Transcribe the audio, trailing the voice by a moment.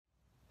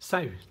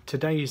So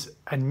today's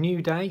a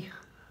new day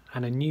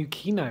and a new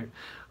keynote,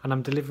 and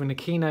I'm delivering a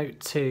keynote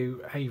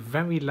to a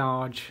very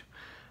large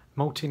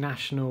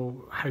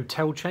multinational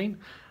hotel chain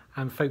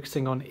and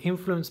focusing on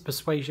influence,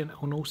 persuasion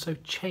and also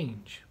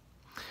change.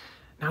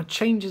 Now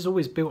change is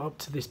always built up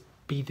to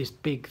be this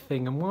big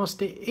thing, and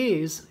whilst it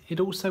is,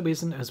 it also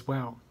isn't as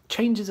well.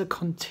 Change is a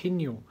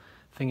continual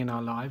thing in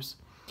our lives.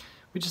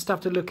 We just have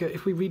to look at,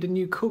 if we read a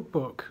new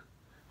cookbook,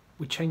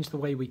 we change the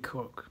way we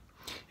cook.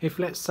 If,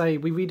 let's say,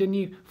 we read a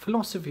new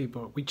philosophy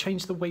book, we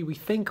change the way we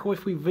think. Or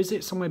if we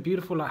visit somewhere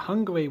beautiful like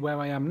Hungary, where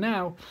I am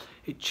now,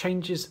 it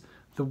changes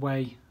the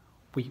way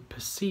we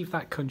perceive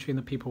that country and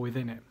the people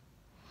within it.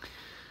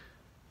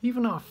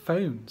 Even our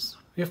phones.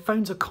 Your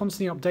phones are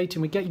constantly updating.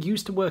 We get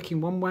used to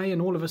working one way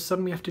and all of a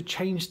sudden we have to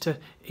change to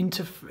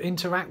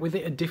interact with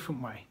it a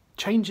different way.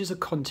 Changes are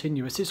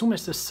continuous. It's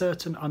almost a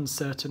certain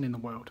uncertain in the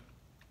world.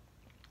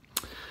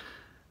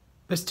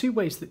 There's two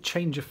ways that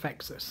change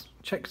affects us.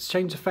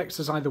 Change affects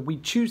us, either we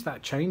choose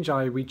that change,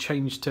 i.e. we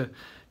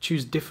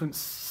choose different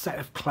set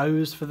of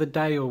clothes for the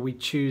day, or we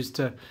choose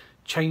to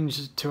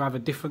change to have a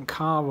different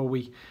car, or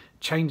we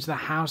change the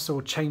house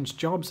or change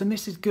jobs. And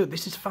this is good,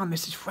 this is fun,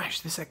 this is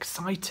fresh, this is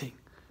exciting,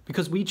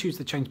 because we choose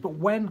the change. But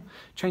when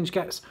change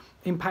gets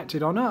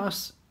impacted on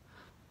us,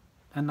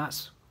 and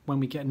that's when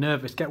we get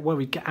nervous, get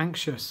worried, get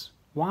anxious.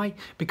 Why?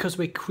 Because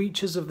we're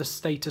creatures of the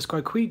status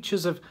quo,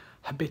 creatures of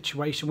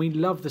habituation. We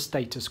love the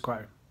status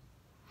quo.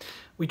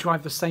 We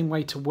drive the same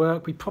way to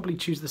work. We probably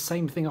choose the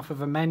same thing off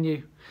of a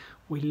menu.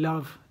 We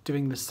love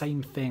doing the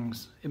same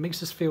things. It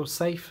makes us feel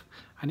safe,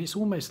 and it's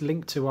almost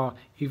linked to our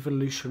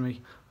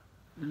evolutionary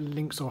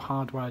links or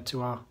hardwired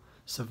to our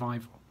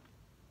survival.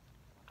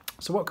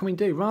 So what can we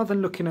do? Rather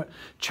than looking at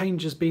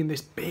change as being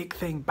this big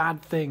thing,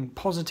 bad thing,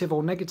 positive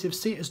or negative,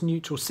 see it as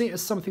neutral. See it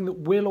as something that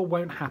will or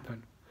won't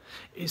happen.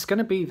 It's going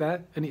to be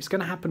there, and it's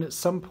going to happen at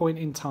some point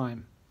in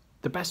time.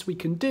 The best we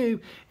can do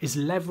is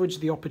leverage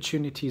the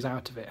opportunities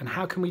out of it. And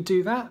how can we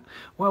do that?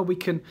 Well, we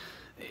can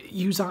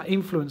use our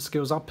influence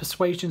skills, our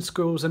persuasion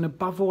skills, and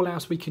above all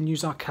else, we can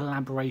use our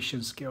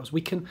collaboration skills.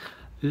 We can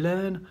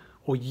learn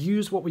or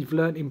use what we've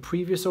learned in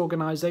previous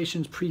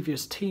organizations,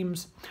 previous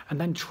teams, and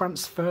then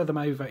transfer them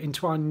over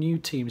into our new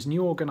teams,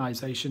 new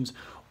organizations,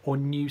 or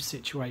new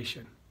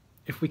situation.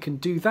 If we can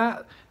do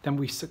that, then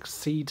we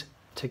succeed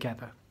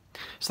together.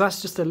 So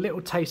that's just a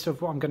little taste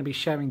of what I'm going to be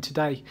sharing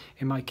today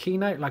in my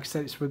keynote. Like I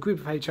said, it's for a group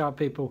of HR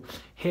people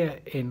here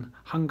in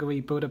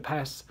Hungary,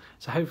 Budapest.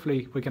 So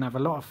hopefully we're going to have a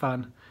lot of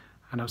fun,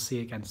 and I'll see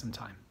you again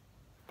sometime.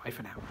 Bye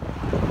for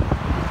now.